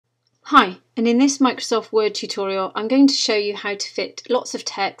Hi, and in this Microsoft Word tutorial I'm going to show you how to fit lots of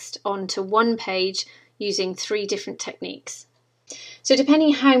text onto one page using 3 different techniques. So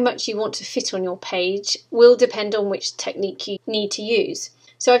depending how much you want to fit on your page will depend on which technique you need to use.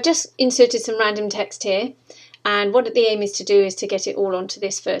 So I've just inserted some random text here, and what the aim is to do is to get it all onto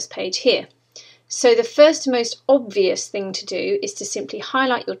this first page here. So the first most obvious thing to do is to simply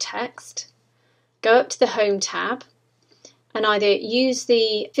highlight your text, go up to the Home tab, and either use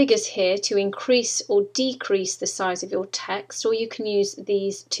the figures here to increase or decrease the size of your text, or you can use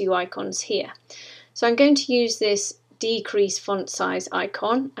these 2 icons here. So I'm going to use this decrease font size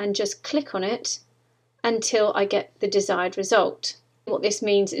icon and just click on it until I get the desired result. What this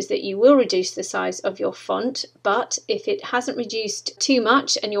means is that you will reduce the size of your font, but if it hasn't reduced too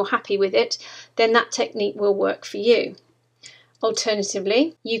much and you're happy with it, then that technique will work for you.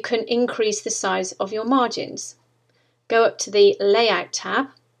 Alternatively, you can increase the size of your margins. Go up to the Layout tab,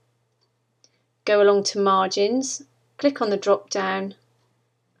 go along to Margins, click on the drop down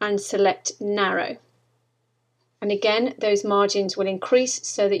and select Narrow. And again, those margins will increase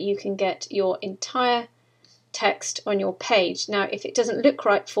so that you can get your entire text on your page. Now, if it doesn't look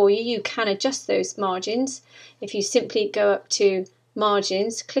right for you, you can adjust those margins. If you simply go up to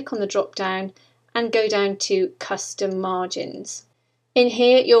Margins, click on the drop down and go down to Custom Margins. In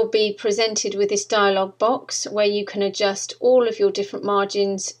here you'll be presented with this dialog box where you can adjust all of your different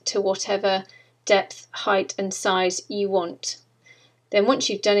margins to whatever depth, height and size you want. Then once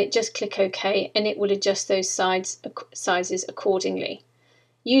you've done it, just click OK and it will adjust those sizes accordingly.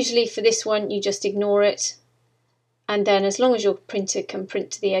 Usually for this one you just ignore it, and then as long as your printer can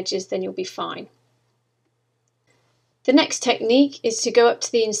print to the edges, then you'll be fine. The next technique is to go up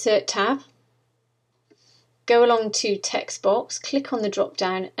to the Insert tab, go along to Text Box, click on the drop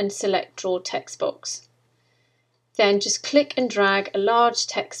down and select Draw Text Box. Then just click and drag a large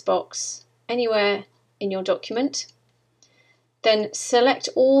text box anywhere in your document. Then select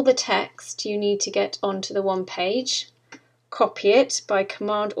all the text you need to get onto the one page. Copy it by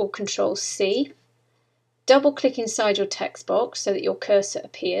Command or Control C. Double click inside your text box so that your cursor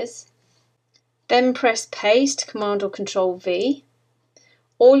appears. Then press Paste, Command or Control V.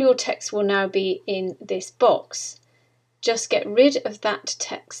 All your text will now be in this box. Just get rid of that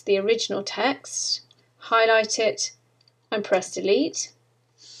text, the original text, highlight it and press Delete.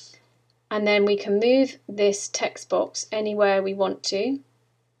 And then we can move this text box anywhere we want to,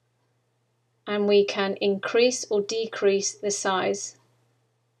 and we can increase or decrease the size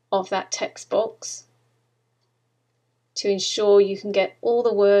of that text box to ensure you can get all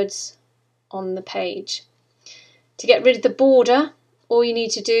the words on the page. To get rid of the border, all you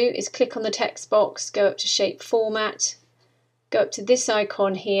need to do is click on the text box, go up to Shape Format, go up to this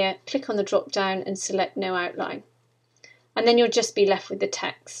icon here, click on the drop down and select No Outline. And then you'll just be left with the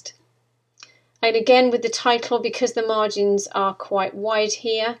text. And again with the title, because the margins are quite wide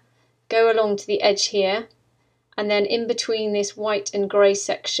here, go along to the edge here, and then in between this white and grey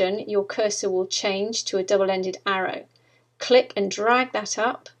section your cursor will change to a double-ended arrow. Click and drag that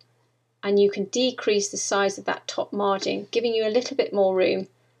up, and you can decrease the size of that top margin, giving you a little bit more room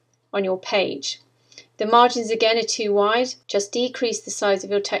on your page. The margins again are too wide, just decrease the size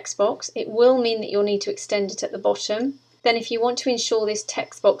of your text box. It will mean that you'll need to extend it at the bottom. Then if you want to ensure this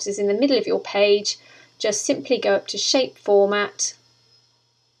text box is in the middle of your page, just simply go up to Shape Format.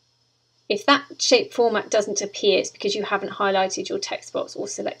 If that shape format doesn't appear, it's because you haven't highlighted your text box or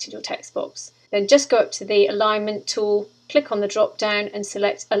selected your text box. Then just go up to the Alignment tool, click on the drop down and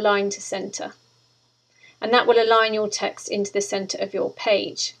select Align to Center. And that will align your text into the center of your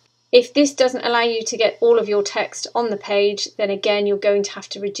page. If this doesn't allow you to get all of your text on the page, then again you're going to have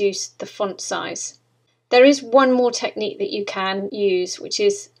to reduce the font size. There is one more technique that you can use which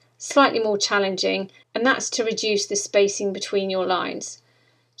is slightly more challenging, and that's to reduce the spacing between your lines.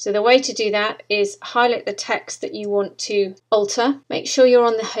 So the way to do that is highlight the text that you want to alter. Make sure you're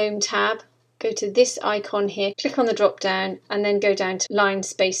on the Home tab, go to this icon here, click on the drop down and then go down to Line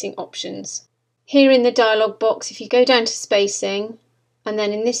Spacing Options. Here in the dialog box, if you go down to Spacing and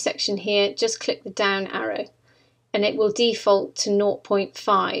then in this section here, just click the down arrow and it will default to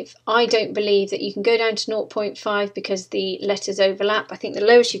 0.5. I don't believe that you can go down to 0.5 because the letters overlap. I think the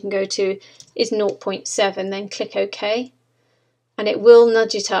lowest you can go to is 0.7, then click OK. And it will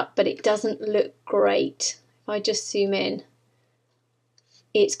nudge it up, but it doesn't look great. If I just zoom in,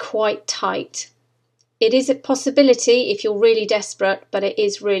 it's quite tight. It is a possibility if you're really desperate, but it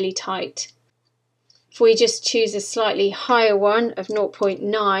is really tight. If we just choose a slightly higher one of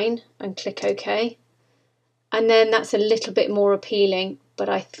 0.9 and click OK, and then that's a little bit more appealing, but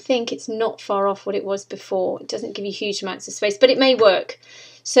I think it's not far off what it was before. It doesn't give you huge amounts of space, but it may work.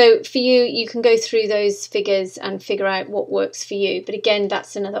 So for you, you can go through those figures and figure out what works for you. But again,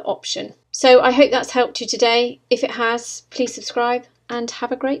 that's another option. So I hope that's helped you today. If it has, please subscribe and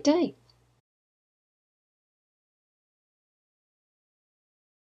have a great day.